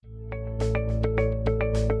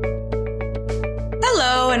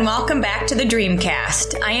and welcome back to the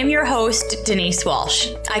Dreamcast. I am your host, Denise Walsh.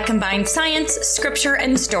 I combine science, scripture,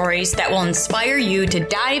 and stories that will inspire you to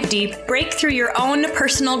dive deep, break through your own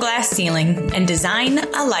personal glass ceiling, and design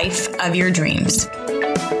a life of your dreams.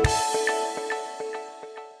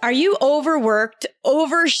 Are you overworked,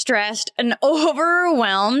 overstressed, and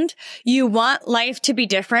overwhelmed? You want life to be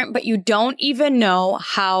different, but you don't even know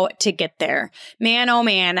how to get there. Man, oh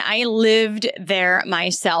man, I lived there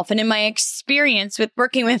myself. And in my experience with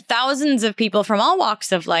working with thousands of people from all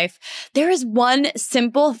walks of life, there is one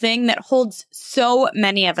simple thing that holds so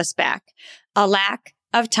many of us back: a lack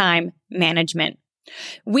of time management.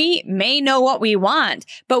 We may know what we want,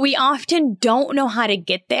 but we often don't know how to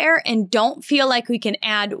get there and don't feel like we can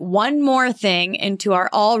add one more thing into our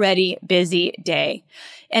already busy day.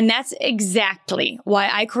 And that's exactly why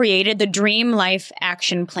I created the Dream Life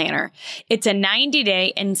Action Planner. It's a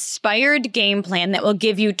 90-day inspired game plan that will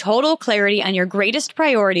give you total clarity on your greatest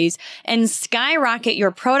priorities and skyrocket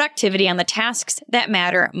your productivity on the tasks that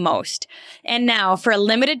matter most. And now, for a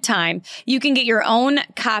limited time, you can get your own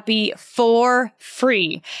copy for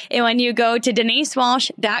free. And when you go to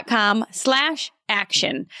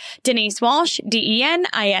denisewalsh.com/action, Denise Walsh,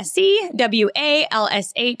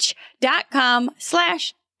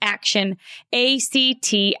 Denisewalsh.com/action, ACTION.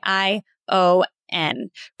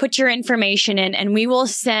 Put your information in and we will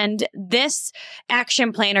send this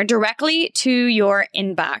action planner directly to your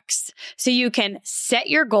inbox so you can set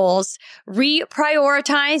your goals,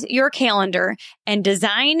 reprioritize your calendar, and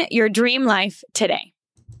design your dream life today.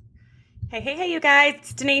 Hey, you guys.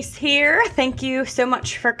 It's Denise here. Thank you so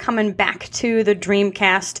much for coming back to the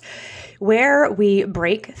Dreamcast, where we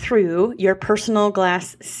break through your personal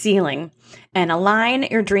glass ceiling and align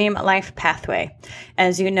your dream life pathway.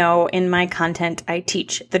 As you know, in my content, I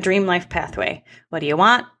teach the dream life pathway. What do you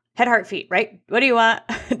want? Head, heart, feet, right? What do you want?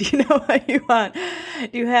 Do you know what you want?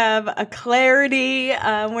 Do you have a clarity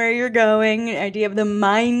on where you're going? Do you have the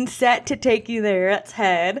mindset to take you there? That's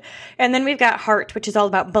head. And then we've got heart, which is all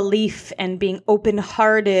about belief and being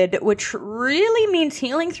open-hearted, which really means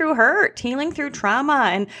healing through hurt, healing through trauma,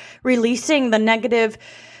 and releasing the negative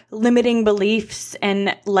limiting beliefs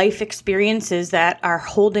and life experiences that are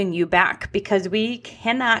holding you back, because we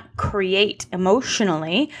cannot create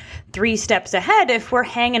emotionally 3 steps ahead if we're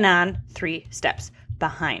hanging on 3 steps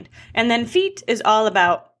behind. And then feet is all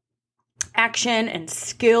about action and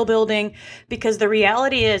skill building, because the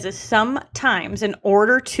reality is sometimes in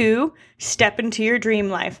order to step into your dream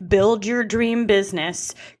life, build your dream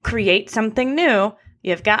business, create something new,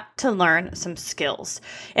 you've got to learn some skills.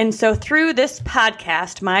 And so through this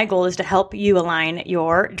podcast, my goal is to help you align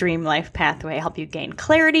your dream life pathway, help you gain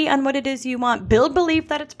clarity on what it is you want, build belief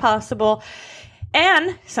that it's possible,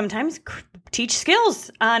 and sometimes teach skills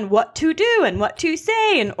on what to do and what to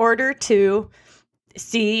say in order to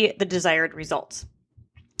see the desired results.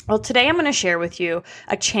 Well, today I'm going to share with you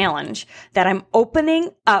a challenge that I'm opening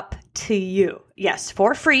up to you. Yes,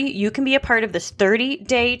 for free. You can be a part of this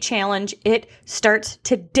 30-day challenge. It starts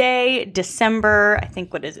today, December, I think,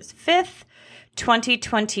 5th,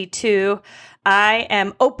 2022. I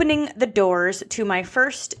am opening the doors to my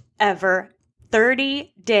first ever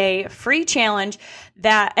 30-day free challenge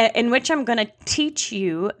in which I'm going to teach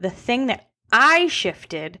you the thing that I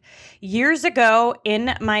shifted years ago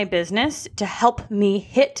in my business to help me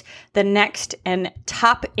hit the next and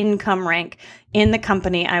top income rank in the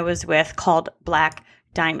company I was with, called Black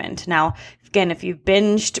Diamond. Now, again, if you've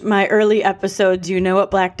binged my early episodes, you know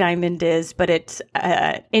what Black Diamond is, but it's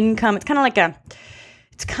income. It's kind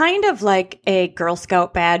of like a Girl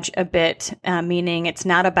Scout badge a bit, meaning it's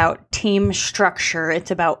not about team structure.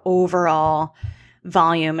 It's about overall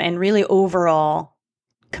volume and really overall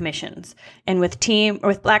commissions. And with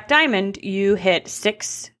Black Diamond, you hit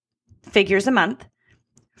 6 figures a month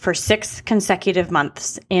for 6 consecutive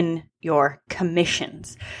months in your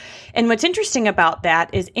commissions. And what's interesting about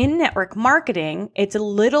that is in network marketing, it's a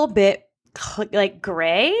little bit like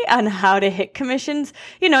gray on how to hit commissions.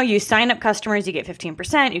 You know, you sign up customers, you get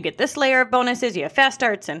 15%, you get this layer of bonuses, you have fast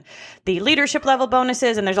starts and the leadership level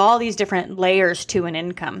bonuses, and there's all these different layers to an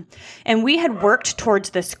income. And we had worked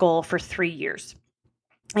towards this goal for 3 years.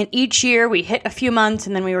 And each year we hit a few months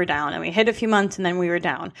and then we were down, and we hit a few months and then we were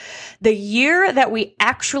down. The year that we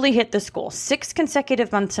actually hit this goal, 6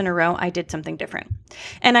 consecutive months in a row, I did something different.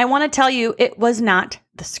 And I want to tell you, it was not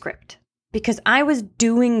the script, because I was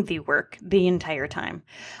doing the work the entire time.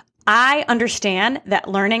 I understand that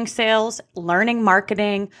learning sales, learning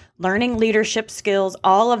marketing, learning leadership skills,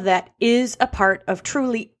 all of that is a part of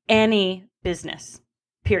truly any business.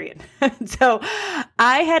 Period. So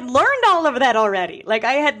I had learned all of that already. Like,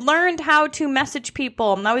 I had learned how to message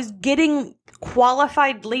people, and I was getting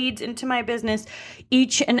qualified leads into my business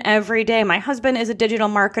each and every day. My husband is a digital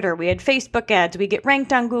marketer. We had Facebook ads. We get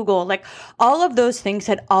ranked on Google. Like all of those things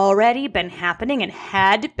had already been happening and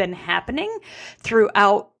had been happening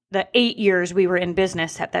throughout the 8 years we were in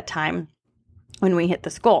business at that time when we hit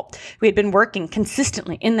this goal. We had been working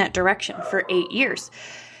consistently in that direction for 8 years.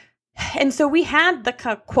 And so we had the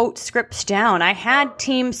quote scripts down. I had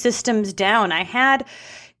team systems down. I had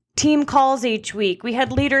team calls each week. We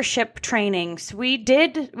had leadership trainings. We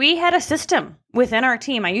had a system within our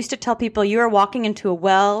team. I used to tell people, you are walking into a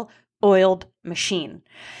well-oiled machine.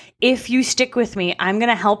 If you stick with me, I'm going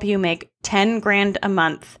to help you make 10 grand a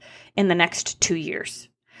month in the next 2 years.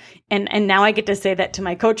 And now I get to say that to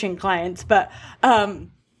my coaching clients,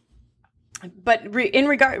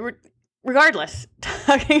 regardless,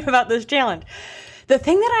 talking about this challenge, the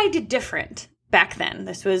thing that I did different back then,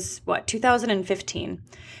 this was 2015,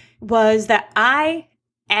 was that I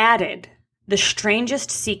added the strangest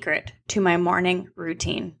secret to my morning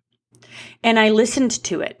routine. And I listened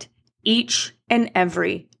to it each and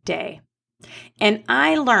every day. And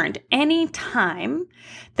I learned any time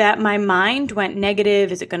that my mind went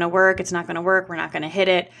negative, is it going to work? It's not going to work. We're not going to hit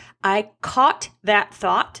it. I caught that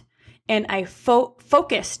thought and I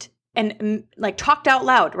focused and like talked out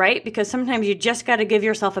loud, right? Because sometimes you just got to give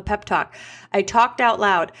yourself a pep talk. I talked out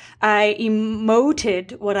loud. I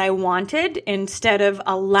emoted what I wanted instead of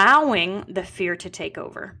allowing the fear to take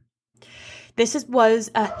over. This was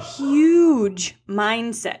a huge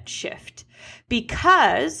mindset shift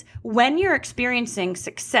because when you're experiencing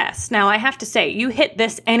success, now I have to say, you hit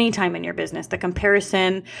this anytime in your business, the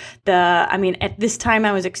comparison, at this time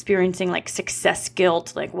I was experiencing like success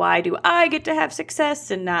guilt, like why do I get to have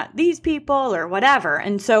success and not these people or whatever?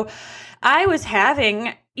 And so I was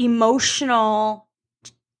having emotional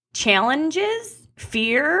challenges,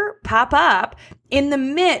 fear pop up in the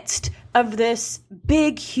midst of this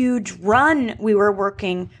big, huge run we were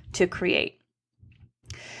working to create.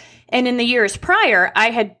 And in the years prior,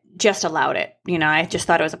 I had just allowed it. I just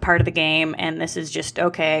thought it was a part of the game and this is just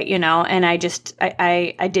okay, and I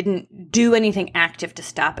didn't do anything active to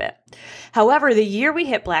stop it. However, the year we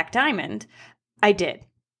hit Black Diamond, I did.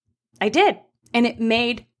 And it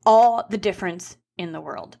made all the difference in the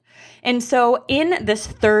world. And so in this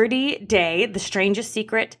 30-day, The Strangest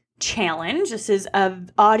Secret Challenge, this is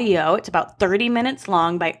audio. It's about 30 minutes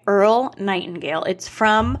long by Earl Nightingale.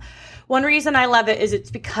 One reason I love it is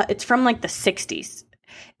it's because it's from like the 60s,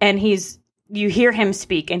 and you hear him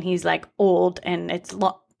speak and he's like old, and it's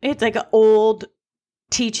like an old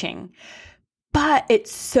teaching, but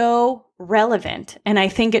it's so relevant. And I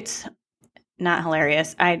think it's not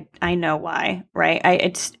hilarious. I know why, right?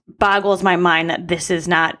 It boggles my mind that this is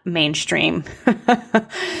not mainstream,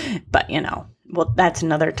 but well, that's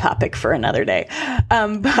another topic for another day.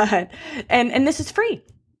 And this is free.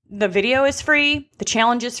 The video is free. The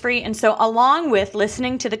challenge is free. And so along with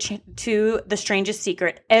listening to The Strangest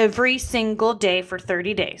Secret every single day for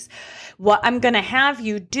 30 days, what I'm going to have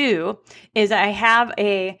you do is I have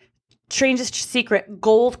a Strangest Secret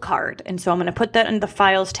gold card. And so I'm going to put that in the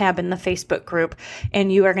files tab in the Facebook group,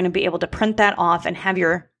 and you are going to be able to print that off and have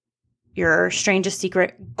your Strangest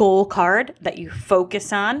Secret goal card that you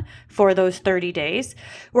focus on for those 30 days.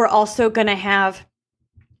 We're also going to have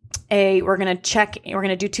we're going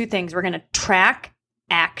to do two things. We're going to track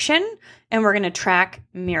action and we're going to track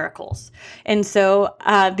miracles. And so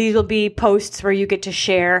these will be posts where you get to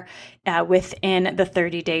share within the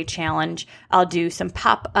 30-day challenge. I'll do some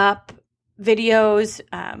pop-up videos,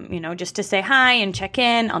 just to say hi and check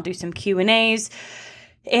in. I'll do some Q&As,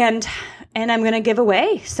 and I'm going to give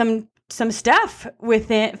away some stuff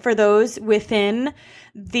for those within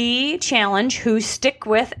the challenge who stick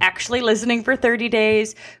with actually listening for 30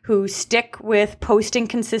 days, who stick with posting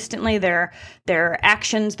consistently their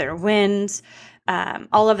actions, their wins,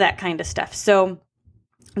 all of that kind of stuff. So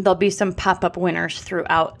there'll be some pop-up winners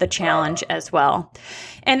throughout the challenge as well.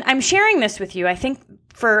 And I'm sharing this with you, I think,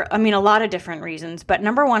 for a lot of different reasons. But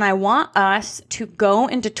number one, I want us to go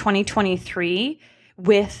into 2023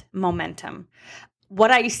 with momentum.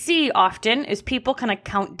 What I see often is people kind of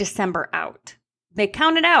count December out. They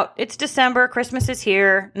count it out. It's December. Christmas is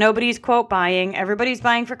here. Nobody's quote buying. Everybody's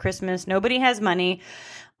buying for Christmas. Nobody has money.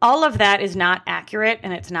 All of that is not accurate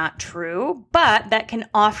and it's not true, but that can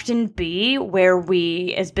often be where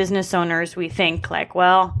we as business owners, we think like,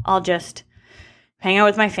 well, I'll just hang out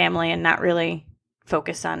with my family and not really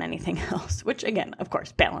focus on anything else, which again, of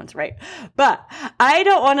course, balance, right? But I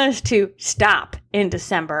don't want us to stop in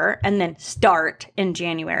December and then start in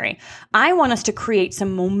January. I want us to create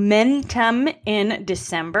some momentum in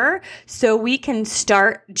December so we can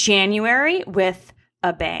start January with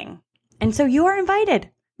a bang. And so you are invited,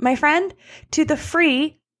 my friend, to the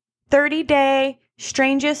free 30-day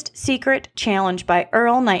Strangest Secret Challenge by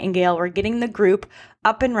Earl Nightingale. We're getting the group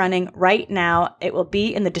up and running right now. It will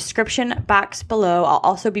be in the description box below. I'll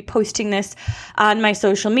also be posting this on my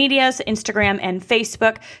social medias, Instagram and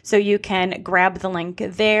Facebook, so you can grab the link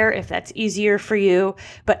there if that's easier for you.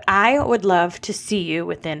 But I would love to see you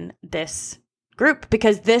within this group,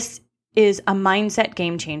 because this is a mindset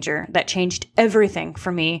game changer that changed everything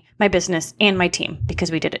for me, my business, and my team,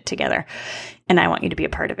 because we did it together. And I want you to be a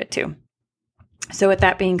part of it too. So with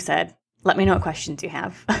that being said, let me know what questions you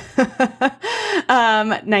have.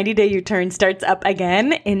 90-Day U-Turn starts up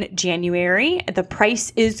again in January. The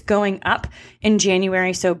price is going up in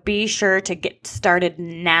January, so be sure to get started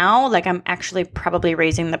now. Like, I'm actually probably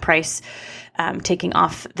raising the price, taking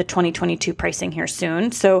off the 2022 pricing here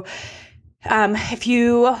soon. So if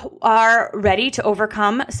you are ready to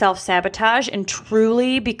overcome self-sabotage and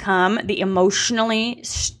truly become the emotionally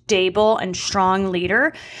stable and strong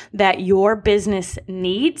leader that your business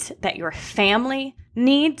needs, that your family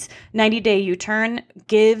needs, 90-Day U-Turn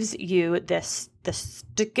gives you the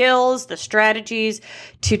skills, the strategies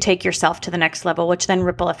to take yourself to the next level, which then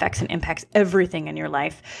ripple effects and impacts everything in your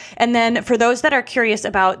life. And then for those that are curious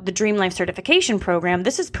about the Dream Life Certification Program,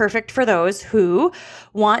 this is perfect for those who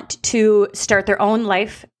want to start their own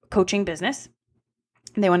life coaching business.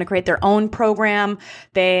 They want to create their own program.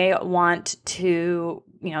 They want to,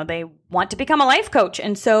 they want to become a life coach.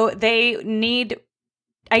 And so they need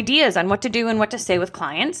ideas on what to do and what to say with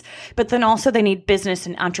clients, but then also they need business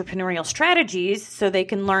and entrepreneurial strategies so they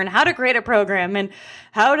can learn how to create a program and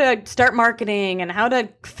how to start marketing and how to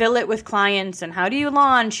fill it with clients and how do you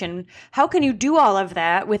launch and how can you do all of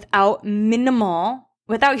that without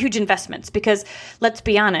huge investments. Because let's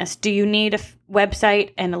be honest, do you need a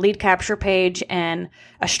website and a lead capture page and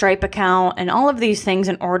a Stripe account and all of these things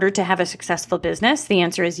in order to have a successful business? The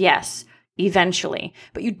answer is yes. Eventually,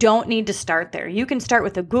 but you don't need to start there. You can start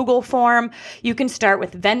with a Google form. You can start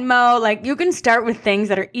with Venmo. You can start with things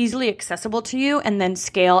that are easily accessible to you and then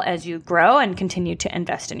scale as you grow and continue to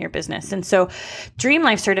invest in your business. And so Dream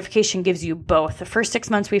Life Certification gives you both. The first 6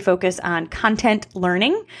 months, we focus on content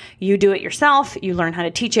learning. You do it yourself. You learn how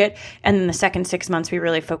to teach it. And then the second 6 months, we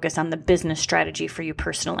really focus on the business strategy for you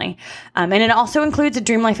personally. And it also includes a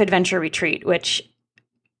Dream Life Adventure Retreat, which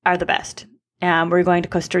are the best. We're going to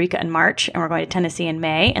Costa Rica in March, and we're going to Tennessee in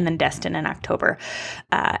May, and then Destin in October.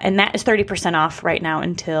 And that is 30% off right now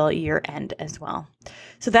until year end as well.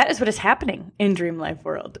 So that is what is happening in Dream Life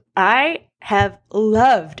World. I have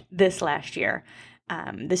loved this last year.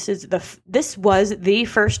 This was the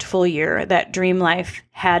first full year that Dream Life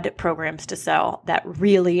had programs to sell that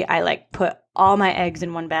really I put all my eggs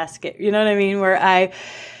in one basket. You know what I mean? Where I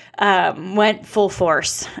went full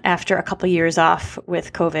force after a couple years off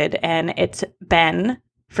with COVID, and it's been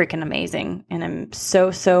freaking amazing. And I'm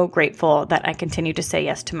so, so grateful that I continue to say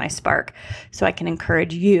yes to my spark so I can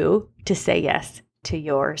encourage you to say yes to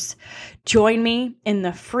yours. Join me in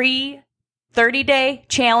the free 30-day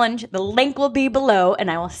challenge. The link will be below,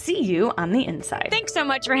 and I will see you on the inside. Thanks so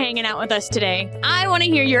much for hanging out with us today. I want to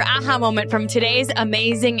hear your aha moment from today's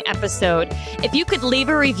amazing episode. If you could leave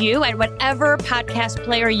a review at whatever podcast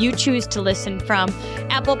player you choose to listen from,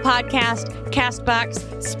 Apple Podcast, Castbox,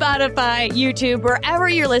 Spotify, YouTube, wherever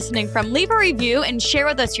you're listening from, leave a review and share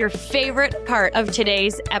with us your favorite part of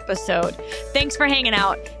today's episode. Thanks for hanging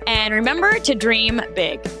out, and remember to dream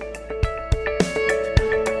big.